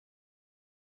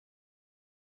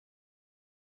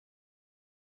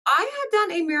I had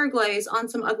done a mirror glaze on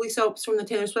some ugly soaps from the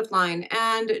Taylor Swift line,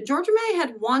 and Georgia May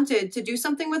had wanted to do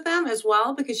something with them as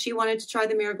well because she wanted to try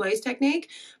the mirror glaze technique.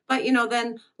 But, you know,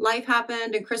 then life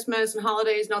happened and Christmas and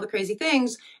holidays and all the crazy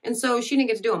things, and so she didn't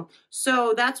get to do them.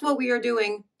 So that's what we are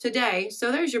doing today.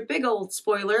 So there's your big old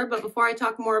spoiler. But before I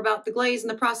talk more about the glaze and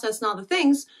the process and all the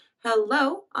things,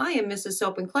 hello, I am Mrs.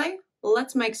 Soap and Clay.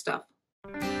 Let's make stuff.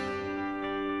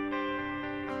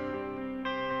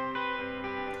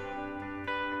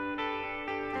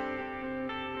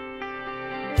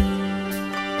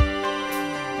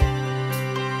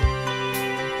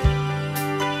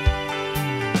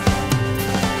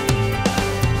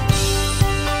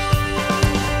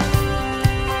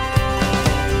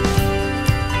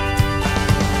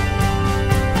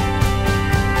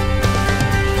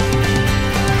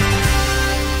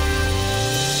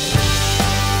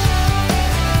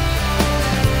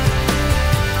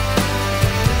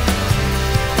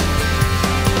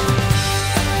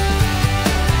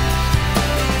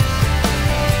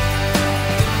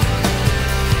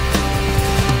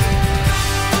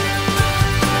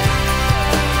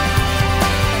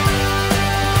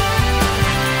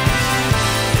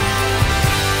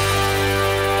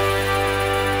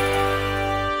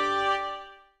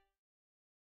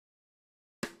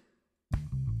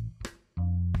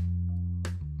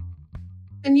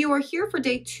 And you are here for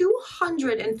day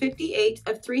 258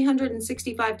 of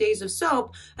 365 days of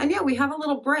soap. And yeah, we have a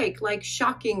little break, like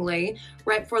shockingly,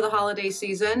 right before the holiday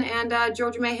season. And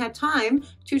Georgia May had time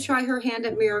to try her hand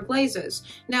at mirror glazes.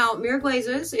 Now, mirror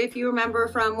glazes, if you remember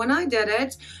from when I did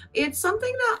it, it's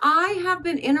something that I have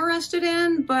been interested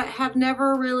in, but have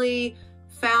never really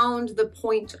found the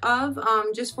point of,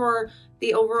 just for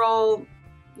the overall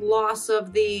loss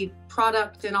of the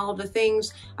product and all of the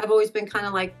things. I've always been kind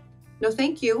of like, no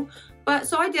thank you. But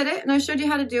so I did it and I showed you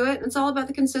how to do it. It's all about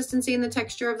the consistency and the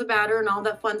texture of the batter and all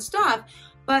that fun stuff.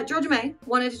 But Georgia May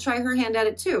wanted to try her hand at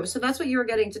it too. So that's what you are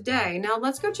getting today. Now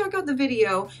let's go check out the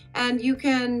video and you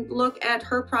can look at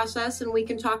her process and we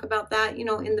can talk about that, you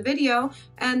know, in the video.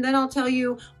 And then I'll tell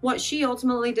you what she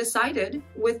ultimately decided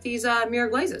with these mirror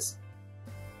glazes.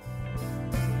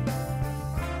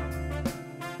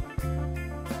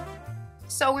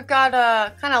 So we've got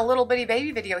a kind of little bitty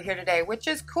baby video here today, which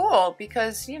is cool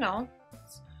because, you know,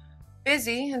 it's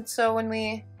busy. And so when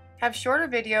we have shorter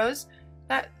videos,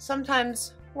 that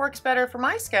sometimes works better for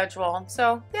my schedule.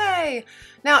 So yay.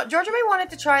 Now, Georgia May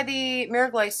wanted to try the mirror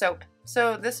glaze soap.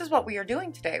 So this is what we are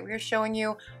doing today. We are showing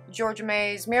you Georgia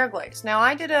May's mirror glaze. Now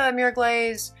I did a mirror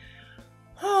glaze,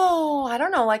 oh, I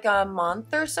don't know, like a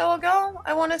month or so ago,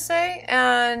 I want to say.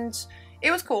 And it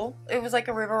was cool. It was like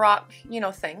a river rock, you know,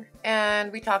 thing.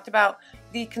 And we talked about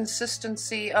the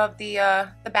consistency of the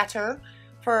batter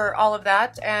for all of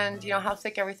that and, you know, how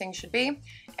thick everything should be.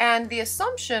 And the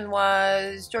assumption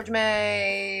was Georgia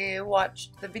May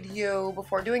watched the video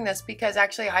before doing this because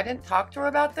actually I didn't talk to her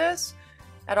about this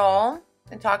at all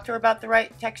and talk to her about the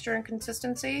right texture and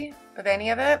consistency of any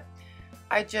of it.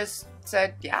 I just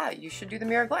said, yeah, you should do the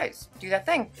mirror glaze. Do that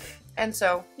thing. And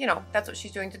so, you know, that's what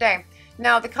she's doing today.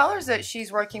 Now, the colors that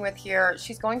she's working with here,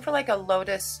 she's going for like a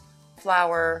lotus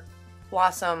flower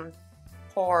blossom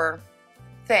pour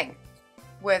thing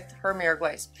with her mirror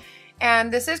glaze.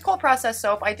 And this is cold process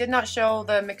soap. I did not show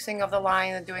the mixing of the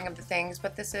line, the doing of the things,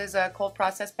 but this is a cold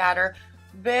process batter.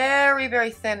 Very,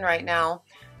 very thin right now.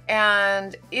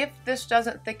 And if this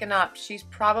doesn't thicken up, she's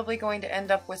probably going to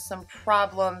end up with some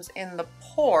problems in the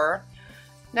pour.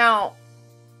 Now,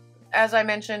 as I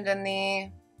mentioned in the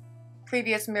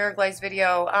previous mirror glaze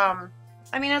video,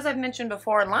 I mean, as I've mentioned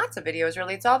before in lots of videos,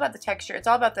 really, it's all about the texture. It's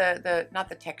all about the not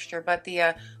the texture, but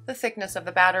the thickness of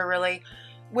the batter, really.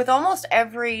 With almost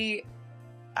every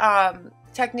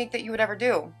technique that you would ever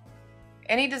do,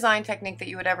 any design technique that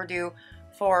you would ever do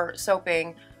for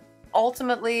soaping,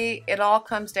 ultimately, it all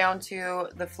comes down to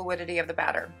the fluidity of the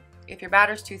batter. If your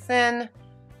batter's too thin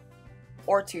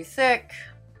or too thick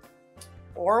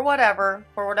or whatever,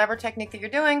 for whatever technique that you're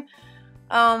doing,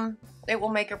 it will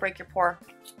make or break your pour.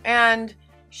 And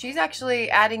she's actually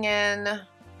adding in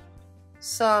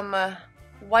some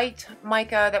white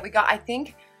mica that we got. I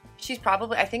think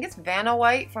it's Vanna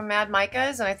White from Mad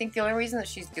Micas, and I think the only reason that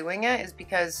she's doing it is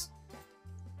because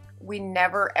we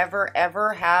never, ever,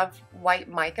 ever have white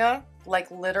mica,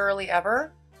 like literally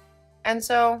ever. And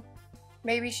so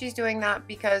maybe she's doing that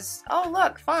because, oh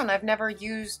look, fun, I've never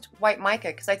used white mica,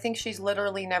 because I think she's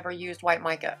literally never used white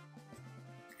mica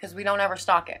because we don't ever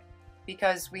stock it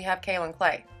because we have kaolin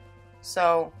clay.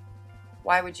 So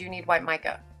why would you need white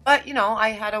mica? But you know, I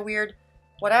had a weird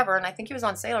whatever, and I think he was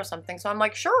on sale or something, so I'm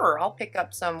like, sure, I'll pick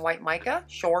up some white mica,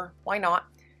 sure, why not?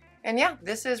 And yeah,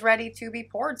 this is ready to be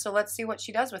poured, so let's see what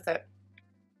she does with it.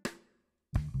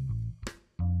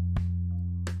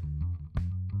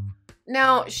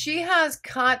 Now, she has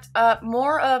cut up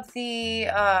more of the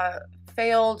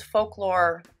failed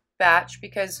folklore batch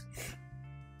because,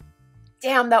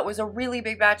 damn, that was a really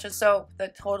big batch of soap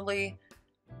that totally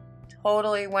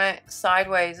went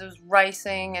sideways. It was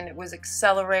ricing and it was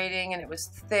accelerating and it was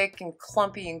thick and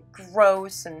clumpy and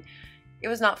gross and it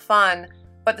was not fun.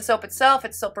 But the soap itself,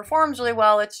 it still performs really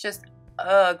well. It's just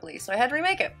ugly, so I had to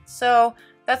remake it. So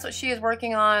that's what she is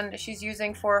working on. She's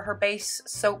using for her base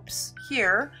soaps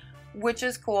here, which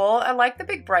is cool. I like the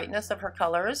big brightness of her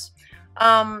colors.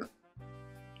 I'm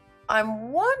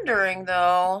wondering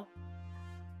though,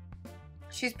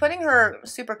 she's putting her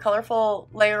super colorful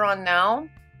layer on now,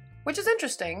 which is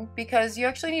interesting because you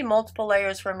actually need multiple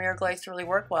layers for a mirror glaze to really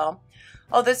work well.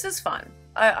 Oh, this is fun.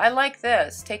 I like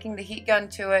this, taking the heat gun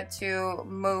to it to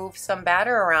move some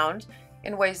batter around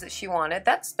in ways that she wanted.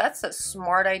 That's a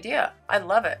smart idea. I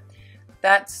love it.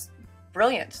 That's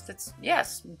brilliant.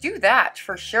 Yes, do that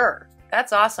for sure.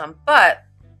 That's awesome. But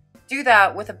do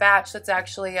that with a batch that's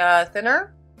actually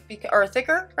thinner, or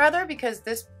thicker rather, because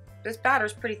this batter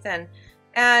is pretty thin.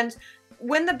 And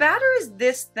when the batter is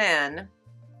this thin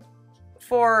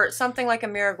for something like a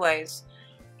mirror glaze,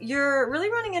 you're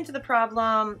really running into the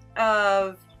problem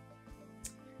of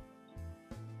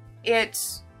it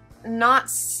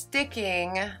not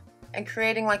sticking and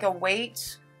creating like a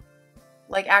weight,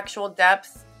 like actual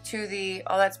depth to the,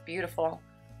 oh, that's beautiful.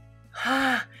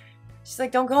 She's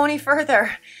like, don't go any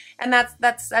further. And that's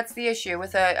the issue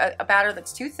with a batter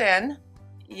that's too thin.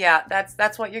 Yeah,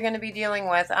 that's what you're going to be dealing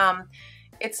with.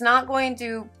 It's not going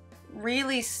to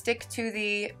really stick to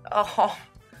the, oh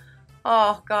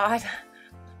God,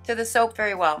 to the soap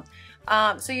very well.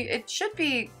 It should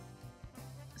be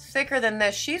thicker than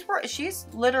this. She's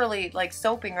literally like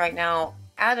soaping right now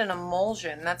at an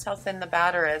emulsion. That's how thin the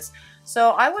batter is.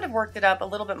 So I would have worked it up a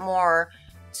little bit more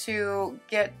to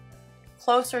get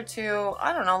closer to,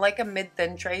 I don't know, like a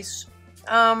mid-thin trace.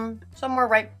 Somewhere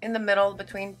right in the middle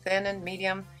between thin and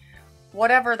medium,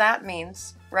 whatever that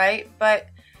means, right? But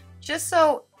just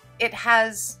so it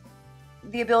has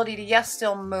the ability to, yes,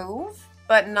 still move,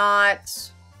 but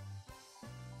not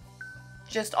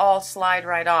just all slide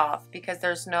right off because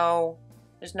there's no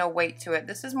weight to it.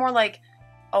 This is more like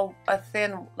a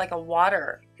thin, like a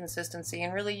water consistency,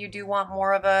 and really you do want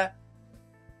more of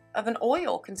an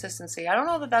oil consistency. I don't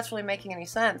know that that's really making any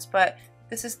sense, but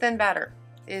this is thin batter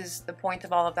is the point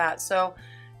of all of that. So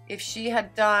if she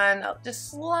had done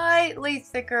just slightly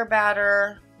thicker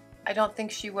batter, I don't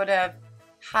think she would have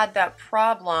had that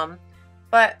problem.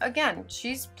 But again,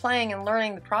 she's playing and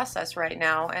learning the process right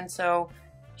now, and so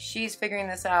she's figuring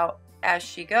this out as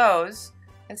she goes.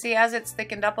 And see, as it's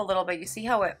thickened up a little bit, you see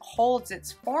how it holds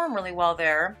its form really well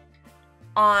there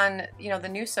on, you know, the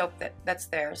new soap that's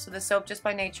there. So the soap, just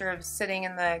by nature of sitting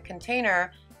in the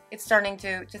container, it's starting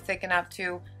to thicken up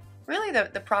to really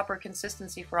the proper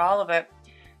consistency for all of it.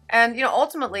 And, you know,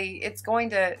 ultimately it's going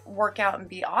to work out and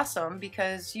be awesome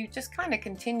because you just kind of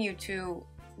continue to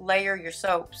layer your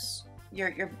soaps,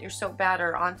 your soap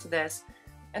batter onto this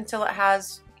until it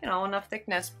has, you know, enough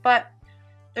thickness. But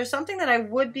there's something that I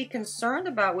would be concerned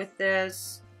about with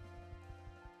this,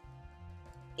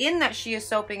 in that she is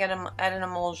soaping at an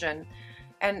emulsion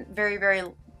and very, very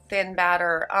thin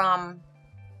batter.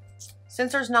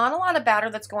 Since there's not a lot of batter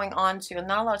that's going onto, and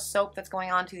not a lot of soap that's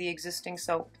going onto the existing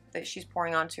soap that she's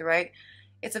pouring onto, right?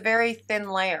 It's a very thin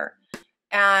layer,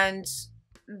 and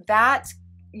that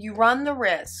you run the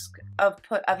risk of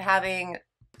having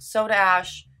soda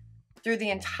ash through the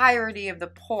entirety of the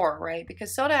pour, right?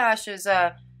 Because soda ash is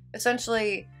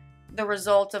essentially the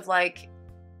result of like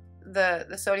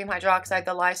the sodium hydroxide,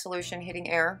 the lye solution hitting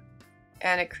air,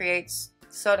 and it creates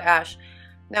soda ash.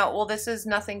 Now, well, this is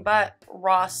nothing but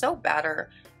raw soap batter,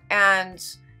 and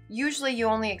usually you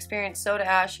only experience soda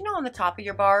ash, you know, on the top of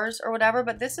your bars or whatever,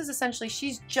 but this is essentially,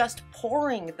 she's just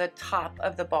pouring the top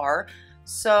of the bar.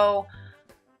 So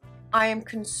I am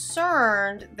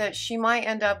concerned that she might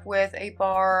end up with a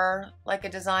bar, like a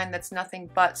design that's nothing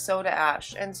but soda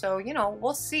ash. And so, you know,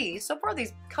 we'll see. So far,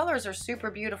 these colors are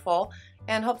super beautiful,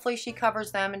 and hopefully she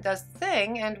covers them and does the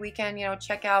thing, and we can, you know,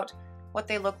 check out what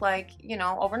they look like, you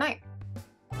know, overnight.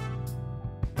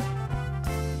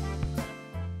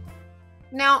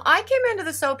 Now, I came into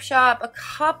the soap shop a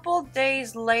couple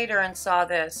days later and saw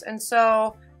this, and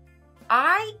so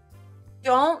I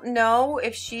don't know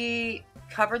if she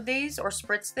covered these or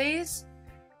spritzed these.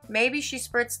 Maybe she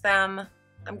spritzed them.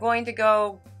 I'm going to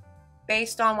go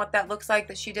based on what that looks like,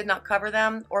 that she did not cover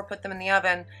them or put them in the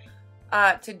oven.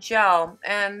 to gel,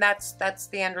 and that's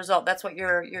the end result. That's what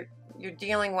you're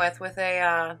dealing with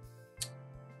a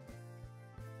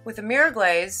mirror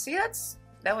glaze. See,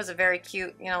 that was a very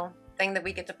cute, you know, thing that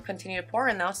we get to continue to pour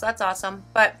in though, so that's awesome.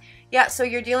 But yeah, so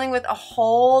you're dealing with a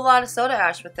whole lot of soda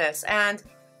ash with this, and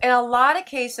in a lot of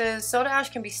cases, soda ash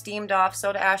can be steamed off,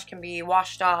 soda ash can be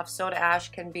washed off, soda ash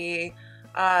can be,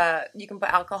 you can put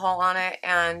alcohol on it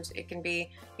and it can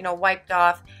be, you know, wiped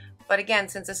off. But again,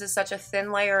 since this is such a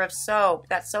thin layer of soap,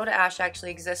 that soda ash actually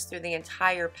exists through the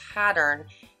entire pattern.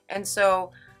 And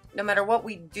so no matter what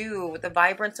we do, the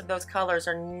vibrance of those colors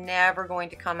are never going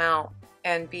to come out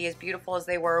and be as beautiful as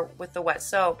they were with the wet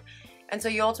soap. And so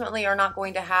you ultimately are not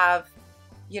going to have,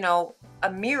 you know,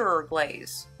 a mirror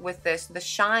glaze with this. The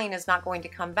shine is not going to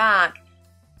come back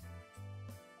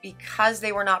because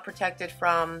they were not protected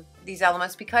from these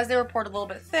elements, because they were poured a little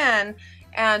bit thin,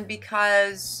 and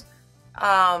because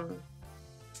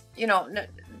you know,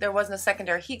 there wasn't a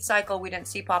secondary heat cycle, we didn't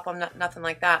C-pop them, nothing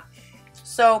like that.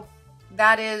 So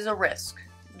that is a risk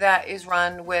that is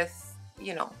run with,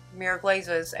 you know, mirror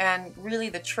glazes. And really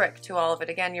the trick to all of it,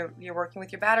 again, you're working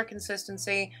with your batter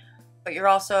consistency, but you're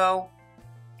also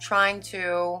trying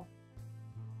to,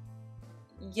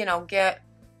 you know, get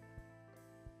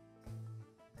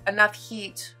enough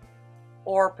heat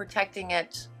or protecting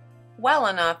it well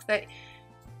enough that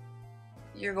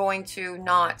you're going to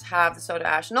not have the soda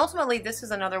ash. And ultimately, this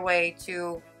is another way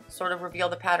to sort of reveal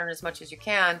the pattern as much as you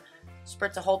can.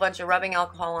 Spritz a whole bunch of rubbing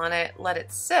alcohol on it, let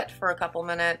it sit for a couple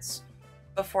minutes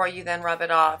before you then rub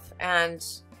it off. And,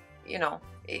 you know,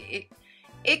 it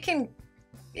can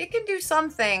do some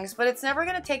things, but it's never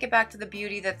going to take it back to the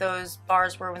beauty that those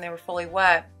bars were when they were fully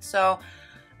wet. So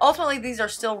ultimately, these are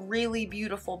still really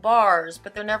beautiful bars,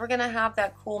 but they're never going to have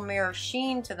that cool mirror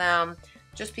sheen to them,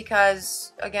 just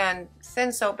because, again,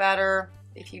 thin soap batter,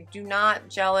 if you do not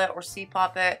gel it or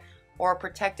C-pop it or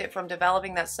protect it from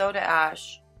developing that soda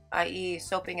ash, i.e.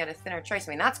 soaping at a thinner trace,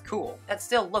 I mean, that's cool. That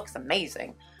still looks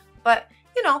amazing. But,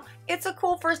 you know, it's a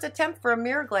cool first attempt for a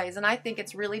mirror glaze, and I think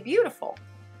it's really beautiful.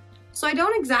 So I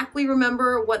don't exactly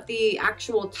remember what the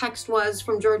actual text was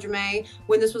from Georgia May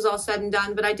when this was all said and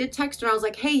done, but I did text her and I was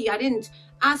like, hey, I didn't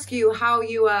ask you how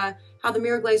the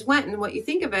mirror glaze went and what you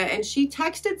think of it. And she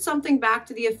texted something back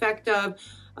to the effect of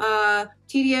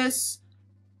tedious,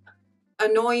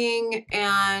 annoying,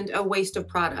 and a waste of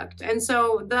product. And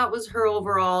so that was her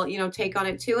overall, you know, take on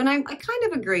it too. And I kind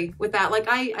of agree with that. Like,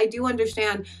 I do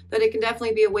understand that it can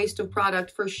definitely be a waste of product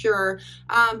for sure.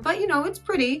 But you know, it's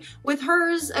pretty. With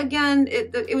hers, again,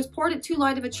 it was poured at too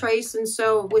light of a trace. And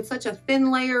so with such a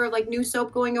thin layer of like new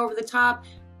soap going over the top,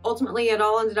 ultimately it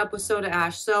all ended up with soda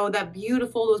ash. So those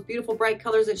beautiful bright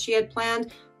colors that she had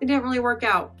planned, they didn't really work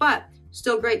out. But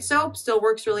still great soap, still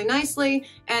works really nicely.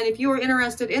 And if you are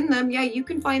interested in them, yeah, you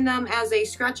can find them as a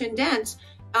scratch and dent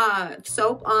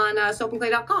soap on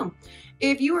soapandclay.com.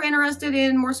 If you are interested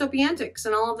in more soapy antics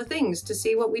and all of the things to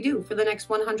see what we do for the next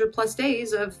 100 plus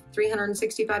days of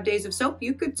 365 days of soap,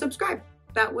 you could subscribe.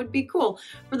 That would be cool.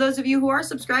 For those of you who are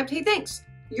subscribed, hey, thanks.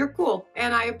 You're cool,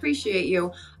 and I appreciate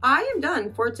you. I am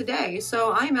done for today,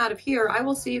 so I'm out of here. I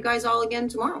will see you guys all again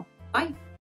tomorrow. Bye.